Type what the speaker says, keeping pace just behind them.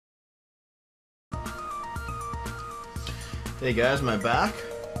Hey guys, am I back?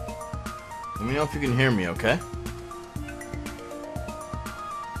 Let me know if you can hear me, okay?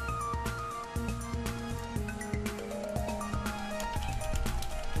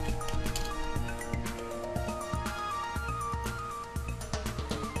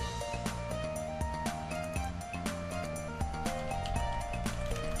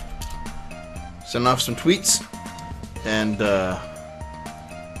 Send off some tweets, and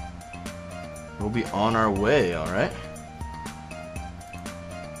we'll be on our way, alright?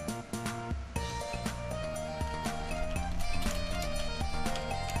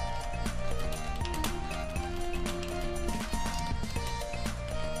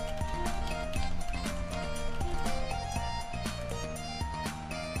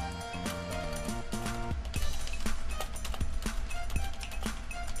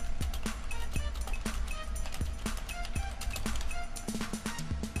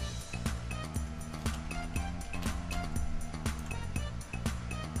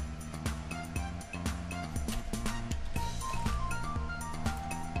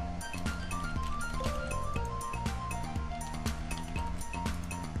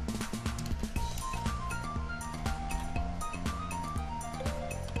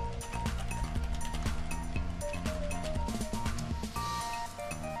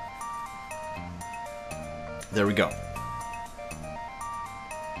 There we go.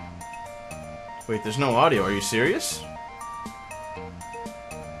 Wait, there's no audio. Are you serious?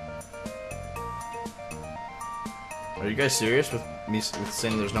 Are you guys serious with me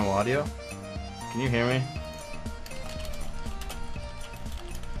saying there's no audio? Can you hear me?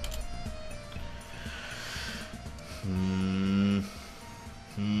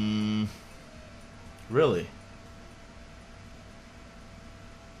 Really?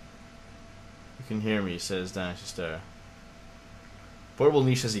 You can hear me, says Dynasty Star. Portable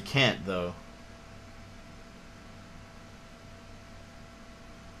Niche says he can't, though.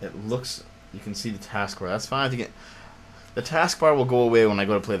 It looks... You can see the taskbar. That's fine. If you get, the taskbar will go away when I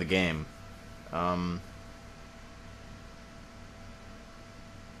go to play the game. But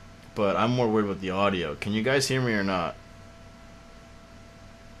I'm more worried about the audio. Can you guys hear me or not?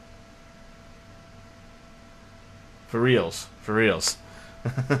 For reals. For reals.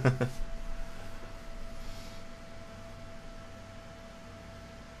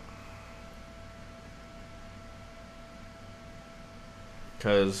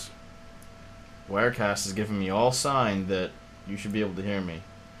 Because Wirecast is giving me all sign that you should be able to hear me.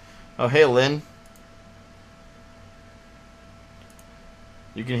 Oh, hey, Lynn.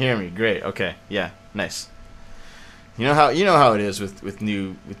 You can hear me. Great. Okay. Yeah. Nice. You know how it is with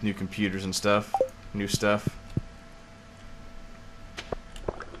new computers and stuff, new stuff.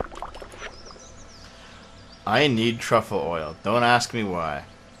 I need truffle oil. Don't ask me why.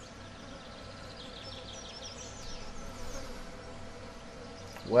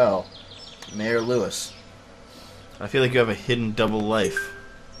 Well, Mayor Lewis, I feel like you have a hidden double life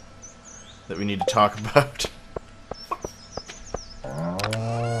that we need to talk about.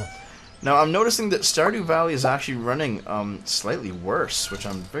 Now, I'm noticing that Stardew Valley is actually running slightly worse, which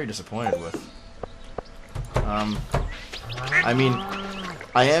I'm very disappointed with. I mean,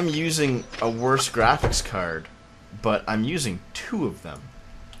 I am using a worse graphics card, but I'm using 2 of them.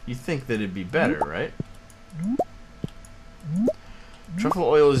 You'd think that it'd be better, right? Truffle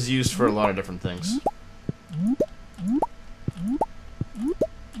oil is used for a lot of different things.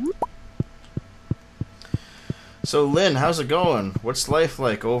 So, Lynn, how's it going? What's life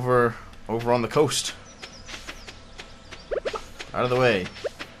like over on the coast? Out of the way.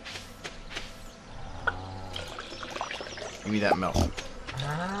 Give me that milk.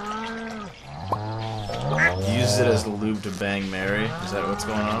 Use it as lube to bang Mary. Is that what's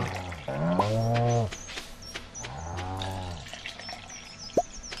going on?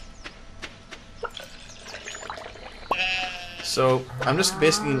 So, I'm just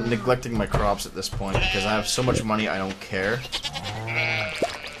basically neglecting my crops at this point because I have so much money I don't care.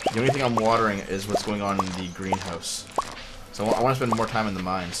 The only thing I'm watering is what's going on in the greenhouse. So I want to spend more time in the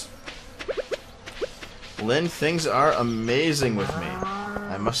mines. Lynn, things are amazing with me,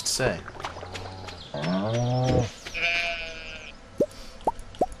 I must say. Let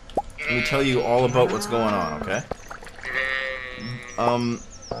me tell you all about what's going on, okay?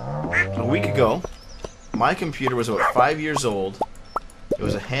 A week ago, my computer was about 5 years old. It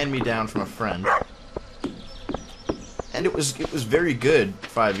was a hand-me-down from a friend. And it was very good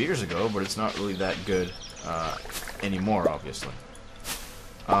 5 years ago, but it's not really that good anymore, obviously.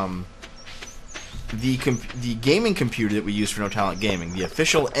 The gaming computer that we use for No Talent Gaming, the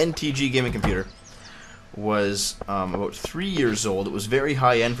official NTG gaming computer, was about 3 years old. It was very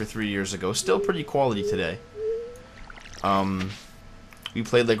high-end for 3 years ago. Still pretty quality today. We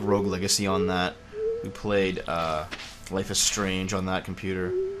played like Rogue Legacy on that. We played Life is Strange on that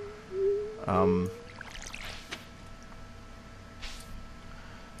computer. And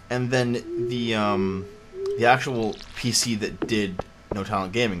then the actual PC that did No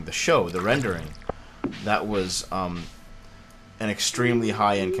Talent Gaming, the show, the rendering, that was an extremely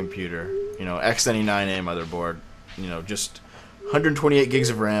high-end computer. You know, X99A motherboard. You know, just 128 gigs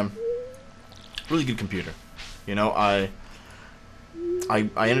of RAM. Really good computer. You know, I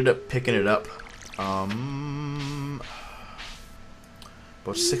ended up picking it up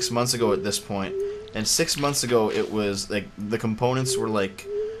about 6 months ago at this point, and 6 months ago it was like the components were like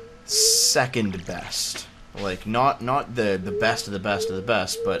second best, like not the best of the best of the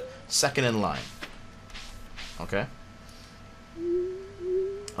best, but second in line. Okay.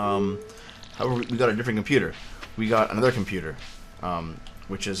 However, we got a different computer. We got another computer,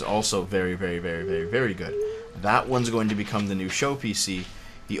 which is also very, very, very, very, very good. That one's going to become the new show PC.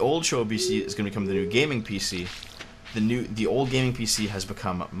 The old show PC is going to become the new gaming PC. The old gaming PC has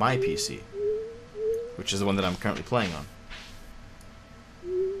become my PC, which is the one that I'm currently playing on.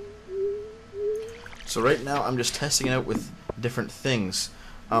 So right now I'm just testing it out with different things.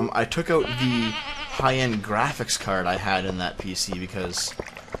 I took out the high-end graphics card I had in that PC because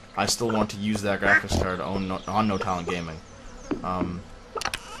I still want to use that graphics card on No Talent Gaming.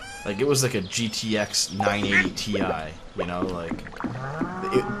 Like, it was like a GTX 980 Ti, you know, like,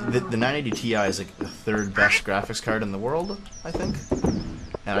 the 980 Ti is like the third best graphics card in the world, I think,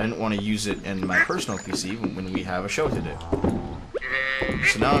 and I didn't want to use it in my personal PC when we have a show to do.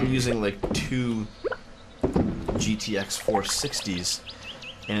 So now I'm using like two GTX 460s,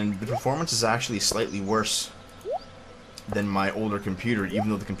 and the performance is actually slightly worse than my older computer, even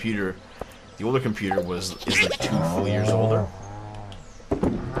though the older computer is like 2 full years older.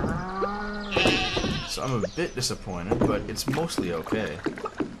 So I'm a bit disappointed, but it's mostly okay.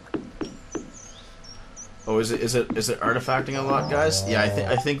 Oh, is it artifacting a lot, guys? Yeah,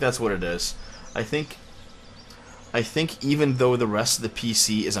 I think that's what it is. I think even though the rest of the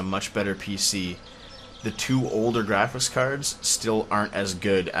PC is a much better PC, the two older graphics cards still aren't as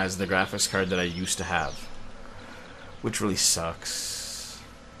good as the graphics card that I used to have, which really sucks.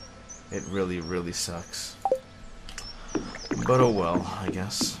 It really, really sucks. But oh well, I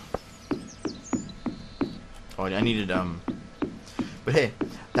guess. Oh, I needed, but hey,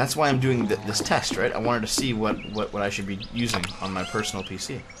 that's why I'm doing this test, right? I wanted to see what I should be using on my personal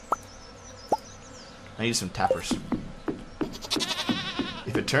PC. I need some tappers.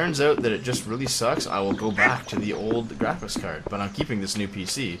 If it turns out that it just really sucks, I will go back to the old graphics card, but I'm keeping this new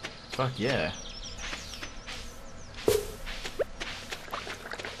PC. Fuck yeah.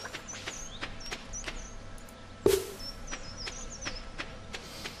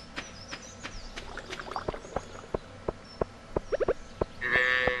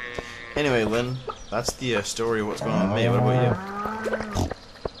 Anyway, Lynn, that's the story of what's going on with me. What about you?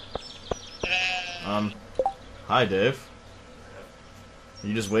 Hi, Dave. Are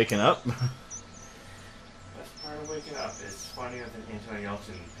you just waking up? That's part of waking up. It's finding out that Anthony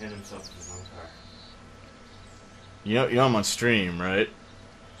Elton pinned himself with his own car. You know I'm on stream, right?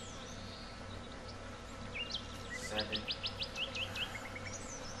 Second.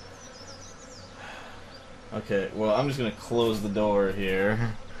 Okay, well, I'm just gonna close the door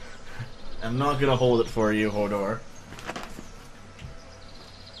here. I'm not gonna hold it for you, Hodor.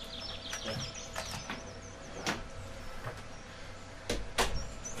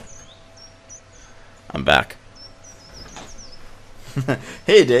 I'm back.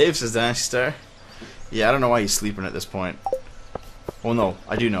 Hey, Dave, says Dynasty Star. Yeah, I don't know why he's sleeping at this point. Well, no,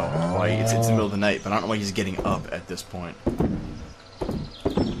 I do know why. It's the middle of the night, but I don't know why he's getting up at this point.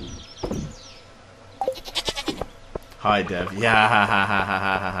 Hi, Dev. Yeah, ha ha ha ha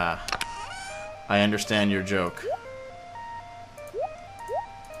ha ha ha. I understand your joke.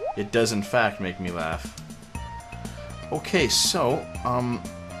 It does, in fact, make me laugh. Okay, so,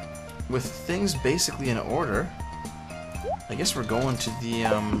 with things basically in order, I guess we're going to the,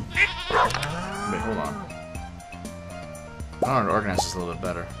 wait, hold on. I want to organize this a little bit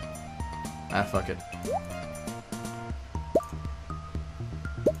better. Ah, fuck it.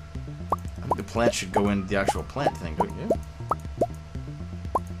 I think the plant should go in the actual plant thing, don't you?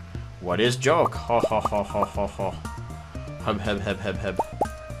 What is joke? Ho ho ho ho ho ho. Hub heb heb heb heb.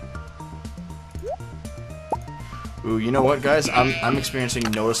 Ooh, you know what, guys? I'm experiencing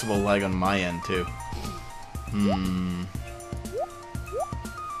noticeable lag on my end too.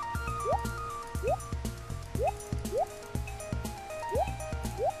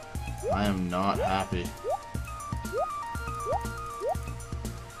 I am not happy.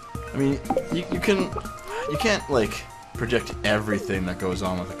 I mean, you can't like predict everything that goes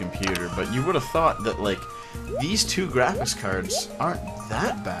on with a computer, but you would have thought that, like, these two graphics cards aren't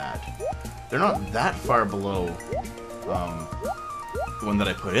that bad. They're not that far below the one that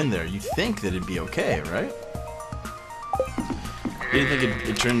I put in there. You'd think that it'd be okay, right? You didn't think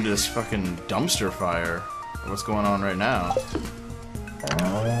it'd turn into this fucking dumpster fire. What's going on right now?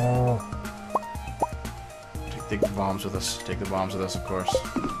 Take the bombs with us. Take the bombs with us, of course.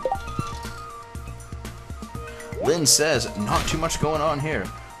 Lynn says, not too much going on here.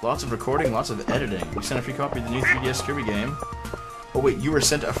 Lots of recording, lots of editing. We sent a free copy of the new 3DS Kirby game. Oh wait, you were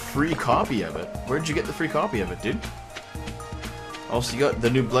sent a free copy of it? Where did you get the free copy of it, dude? Also, you got the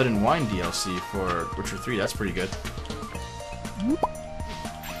new Blood and Wine DLC for Witcher 3. That's pretty good.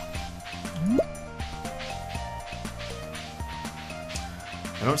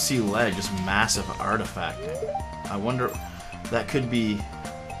 I don't see lag, just massive artifacting. I wonder, that could be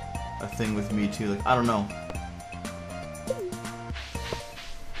a thing with me too. Like, I don't know.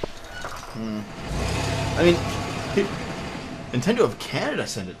 I mean, Nintendo of Canada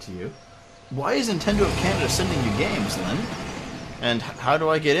sent it to you. Why is Nintendo of Canada sending you games, Lynn? And how do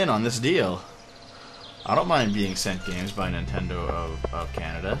I get in on this deal? I don't mind being sent games by Nintendo of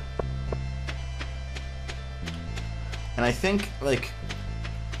Canada. And I think, like,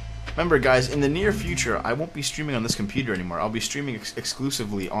 remember guys, in the near future, I won't be streaming on this computer anymore. I'll be streaming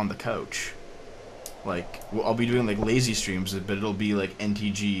exclusively on the couch. Like, I'll be doing, like, lazy streams, but it'll be, like,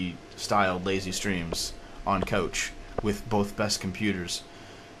 NTG-styled lazy streams on couch with both best computers.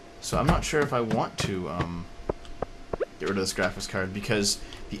 So I'm not sure if I want to get rid of this graphics card, because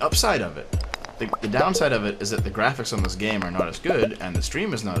the upside of it, the downside of it is that the graphics on this game are not as good, and the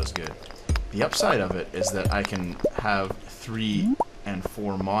stream is not as good. The upside of it is that I can have 3 and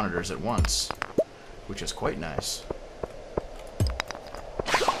 4 monitors at once, which is quite nice.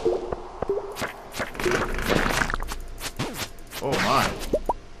 Oh my.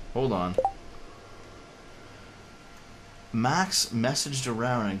 Hold on. Max messaged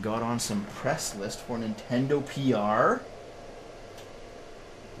around and got on some press list for Nintendo PR?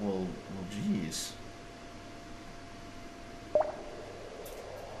 Well, geez.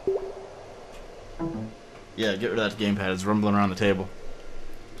 Yeah, get rid of that gamepad. It's rumbling around the table.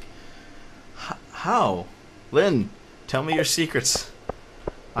 How? Lynn, tell me your secrets.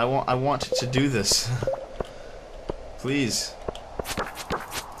 I want to do this. Please.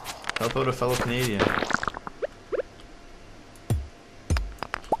 Help out a fellow Canadian.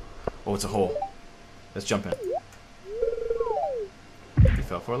 Oh, it's a hole. Let's jump in. We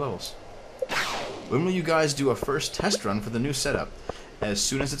fell 4 levels. When will you guys do a first test run for the new setup? As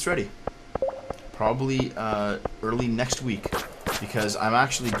soon as it's ready. Probably early next week, because I'm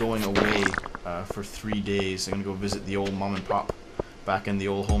actually going away for 3 days. I'm going to go visit the old mom and pop back in the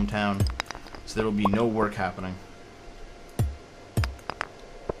old hometown. So there will be no work happening.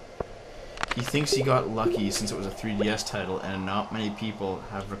 He thinks he got lucky since it was a 3DS title and not many people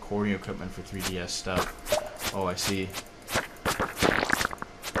have recording equipment for 3DS stuff. Oh, I see.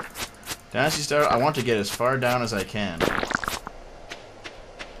 Dynasty Star, I want to get as far down as I can.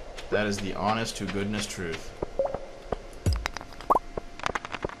 That is the honest to goodness truth.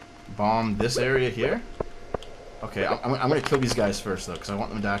 Bomb this area here? Okay, I'm going to kill these guys first, though, because I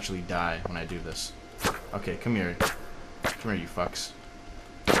want them to actually die when I do this. Okay, come here. Come here, you fucks.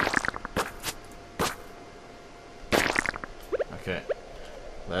 Okay.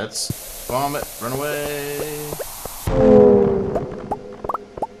 Let's bomb it. Run away.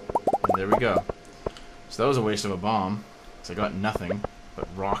 And there we go. So that was a waste of a bomb, because I got nothing but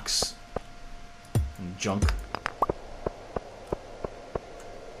rocks and junk.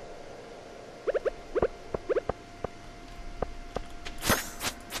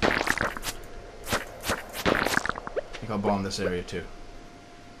 I think I'll bomb this area too.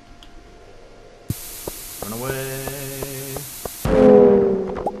 Run away.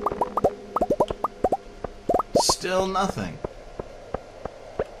 Still nothing.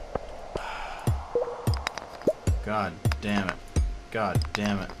 God damn it. God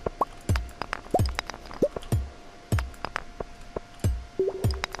damn it.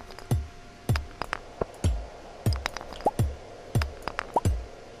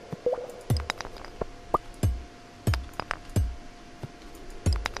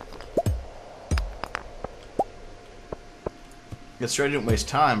 It's sure I didn't waste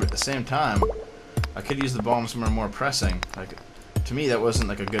time, but at the same time, I could use the bomb somewhere more pressing. Like, to me, that wasn't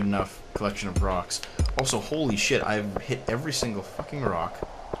like a good enough collection of rocks. Also, holy shit, I've hit every single fucking rock,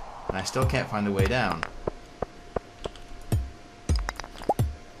 and I still can't find a way down.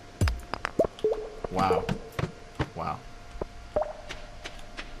 Wow. Wow.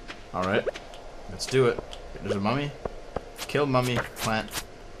 Alright. Let's do it. There's a mummy. Kill mummy plant.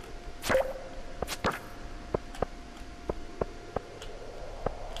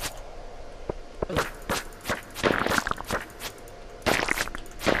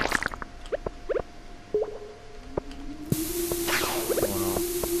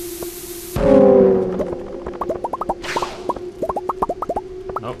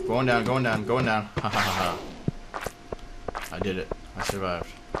 Nope, going down, going down, going down. Ha ha ha ha. I did it. I survived.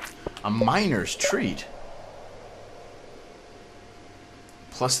 A miner's treat.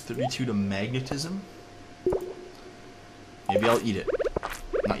 Plus 32 to magnetism? Maybe I'll eat it.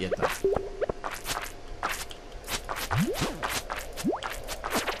 Not yet, though.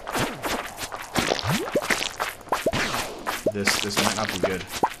 This might not be good.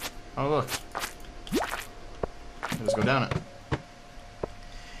 Oh, look. Let's go down it.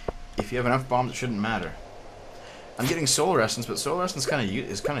 If you have enough bombs, it shouldn't matter. I'm getting solar essence, but solar essence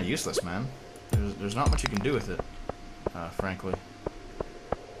is kind of useless, man. There's not much you can do with it, frankly.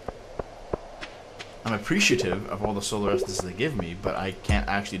 I'm appreciative of all the solar essence they give me, but I can't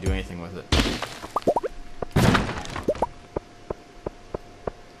actually do anything with it.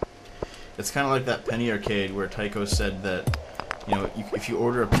 It's kind of like that Penny Arcade where Tycho said that, you know, if you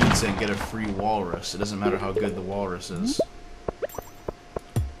order a pizza and get a free walrus, it doesn't matter how good the walrus is.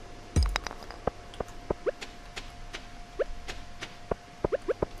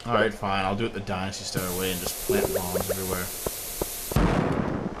 Alright, fine, I'll do it the Dynasty Star way and just plant bombs everywhere.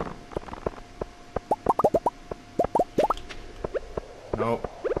 Nope.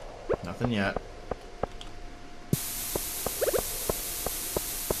 Nothing yet.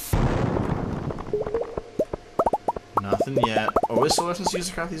 Nothing yet. Oh, is solar essence used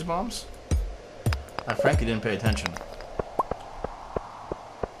to craft these bombs? I frankly didn't pay attention.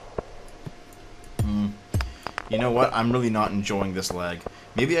 You know what? I'm really not enjoying this lag.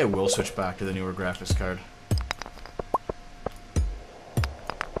 Maybe I will switch back to the newer graphics card.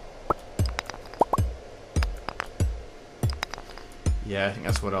 Yeah, I think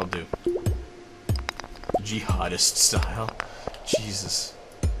that's what I'll do. Jihadist style. Jesus.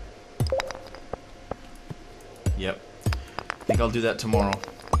 Yep. I think I'll do that tomorrow.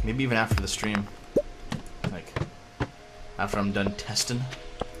 Maybe even after the stream. Like, after I'm done testing.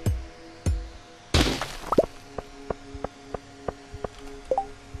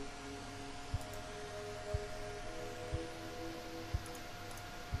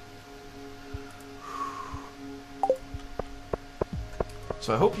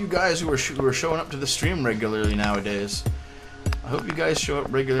 So I hope you guys who are showing up to the stream regularly nowadays, I hope you guys show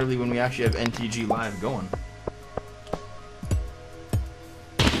up regularly when we actually have NTG live going.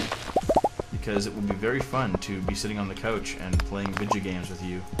 Because it will be very fun to be sitting on the couch and playing video games with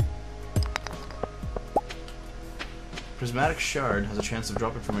you. Prismatic Shard has a chance of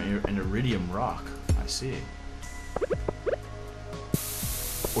dropping from an iridium rock. I see.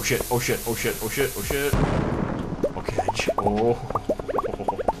 Oh shit, oh shit, oh shit, oh shit, oh shit. Okay, oh.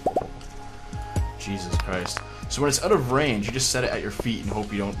 Jesus Christ. So when it's out of range, you just set it at your feet and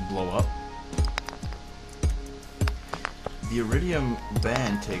hope you don't blow up. The Iridium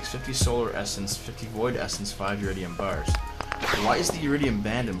Band takes 50 Solar Essence, 50 Void Essence, 5 Iridium Bars. Why is the Iridium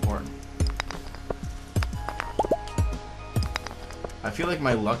Band important? I feel like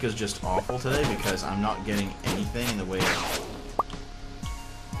my luck is just awful today because I'm not getting anything in the way of,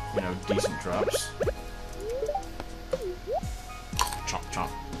 you know, decent drops. Chomp, chomp.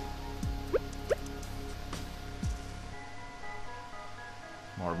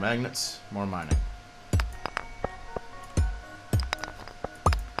 More magnets, more mining.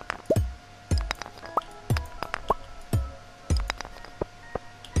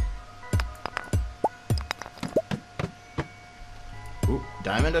 Ooh,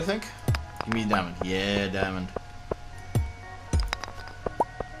 diamond, I think? Give me diamond. Yeah, diamond.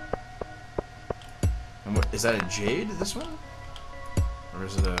 And what, is that a jade, this one? Or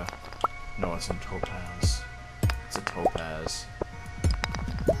is it a... No, it's a topaz. It's a topaz.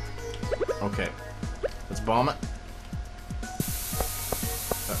 Okay. Let's bomb it.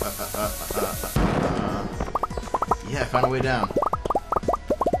 Yeah, I found a way down.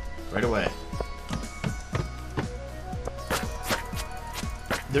 Right away.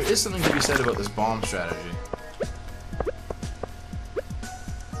 There is something to be said about this bomb strategy.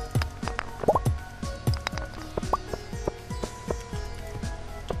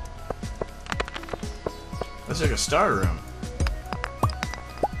 That's like a starter room.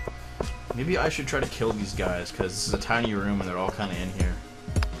 Maybe I should try to kill these guys, because this is a tiny room and they're all kind of in here.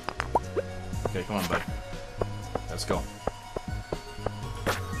 Okay, come on, bud. Let's go.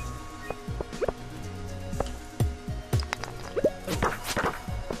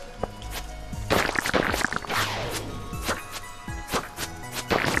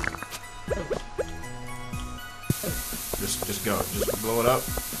 blow it up.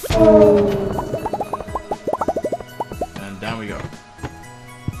 And down we go.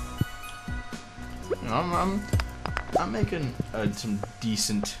 You know, I'm making some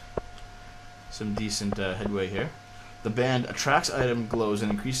decent headway here. The band attracts item glows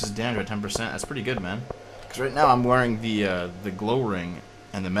and increases damage by 10%. That's pretty good, man. Because right now I'm wearing the glow ring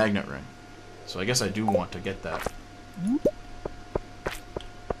and the magnet ring, so I guess I do want to get that.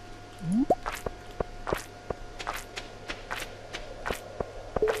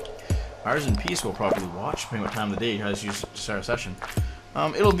 Ours in Peace will probably watch, depending what time of the day he has to start a session.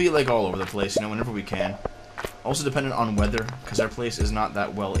 It'll be like all over the place, you know, whenever we can. Also dependent on weather, because our place is not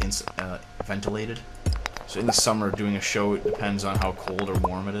that well ventilated. So in the summer, doing a show, it depends on how cold or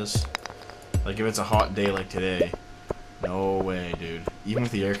warm it is. Like if it's a hot day like today, no way, dude. Even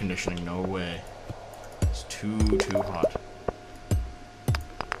with the air conditioning, no way. It's too hot.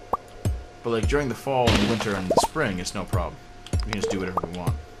 But like during the fall and the winter and the spring, it's no problem. We can just do whatever we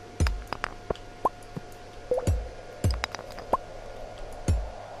want.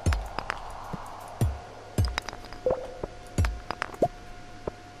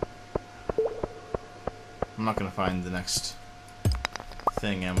 I'm not gonna find the next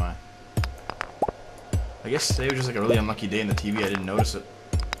thing, am I? I guess today was just like a really unlucky day in the TV. I didn't notice it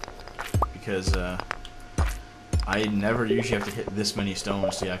because I never usually have to hit this many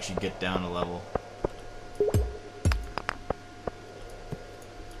stones to actually get down a level.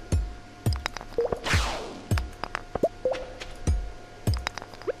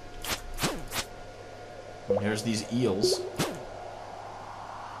 And here's these eels.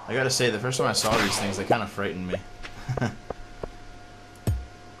 I gotta say, the first time I saw these things, they kind of frightened me.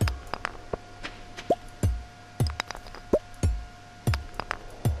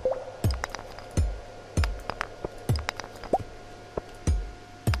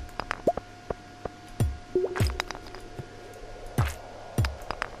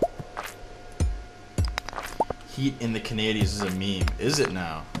 Heat in the Canadians is a meme. Is it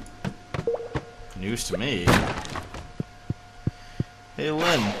now? News to me. Hey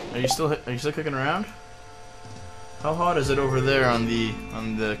Lynn, are you still kicking around? How hot is it over there on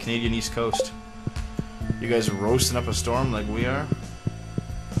the Canadian East Coast? You guys roasting up a storm like we are?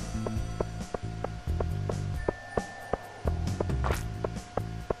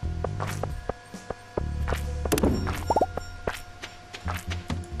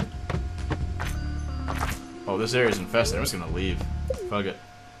 Oh, this area's infested. I'm just gonna leave. Fuck it.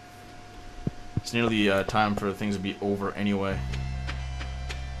 It's nearly time for things to be over anyway.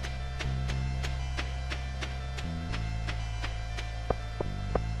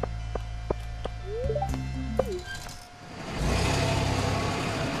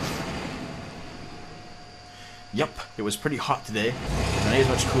 Yep, it was pretty hot today. The night is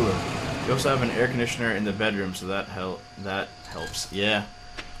much cooler. We also have an air conditioner in the bedroom, so that helps. Yeah.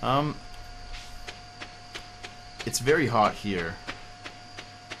 It's very hot here.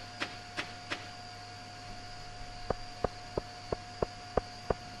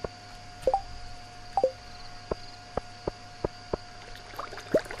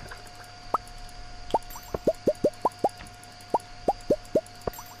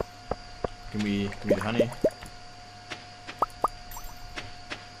 Give me the honey.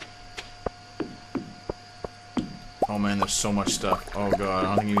 Oh man, there's so much stuff. Oh god,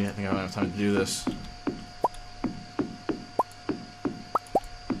 I don't think I have enough time to do this. I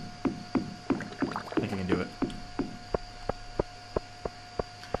think I can do it.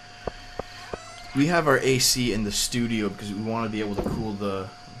 We have our AC in the studio because we want to be able to cool the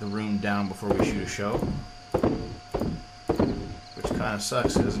room down before we shoot a show. Which kind of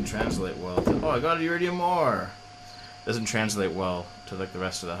sucks. It doesn't translate well to, oh, I got iridium ore! Doesn't translate well to like the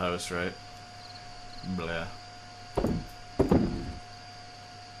rest of the house, right? Blah.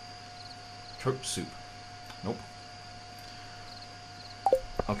 Turp soup. Nope.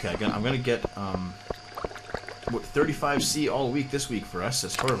 Okay, I'm gonna get what 35C all week this week for us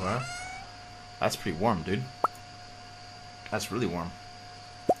as Torvar. That's pretty warm, dude. That's really warm.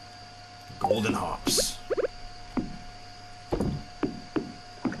 Golden hops.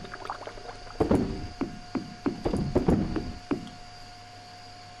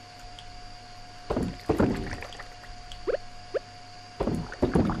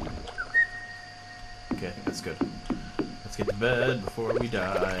 Okay, I think that's good. Let's get to bed before we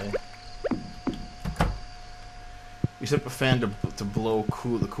die. We set up a fan to blow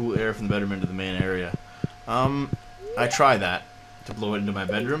the cool air from the bedroom into the main area. I try that to blow it into my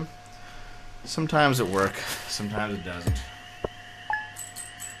bedroom. Sometimes it works, sometimes it doesn't.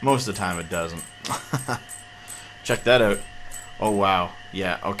 Most of the time it doesn't. Check that out. Oh wow.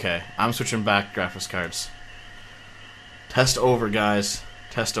 Yeah, okay. I'm switching back graphics cards. Test over, guys.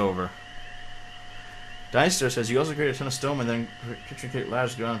 Test over. Dynastar says, you also create a ton of stone and then create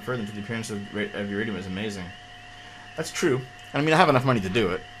ladders to go on further until the appearance of iridium is amazing. That's true. I mean, I have enough money to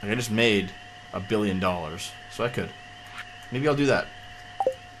do it. Like, I just made $1 billion, so I could. Maybe I'll do that.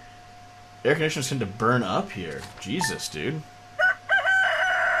 Air conditioners tend to burn up here. Jesus, dude.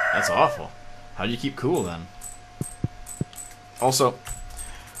 That's awful. How do you keep cool, then? Also,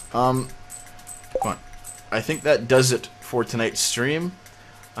 come on. I think that does it for tonight's stream.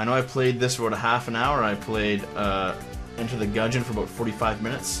 I know I played this for about a half an hour. I played Enter the Gungeon for about 45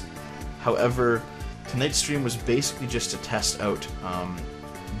 minutes. However, tonight's stream was basically just to test out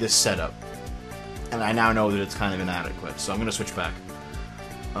this setup. And I now know that it's kind of inadequate, so I'm going to switch back.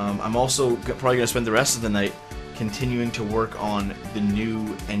 I'm also probably going to spend the rest of the night continuing to work on the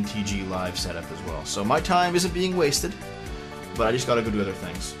new NTG live setup as well. So my time isn't being wasted, but I just got to go do other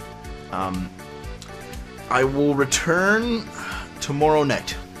things. I will return tomorrow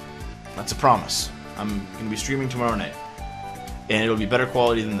night. That's a promise. I'm going to be streaming tomorrow night. And it'll be better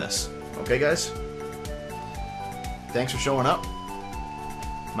quality than this. Okay, guys? Thanks for showing up.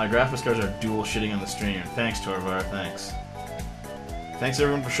 My graphics cards are dual shitting on the stream. Thanks, Torvar. Thanks. Thanks,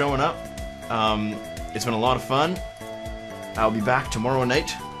 everyone, for showing up. It's been a lot of fun. I'll be back tomorrow night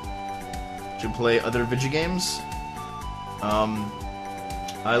to play other video games.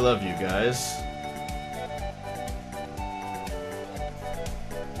 I love you guys.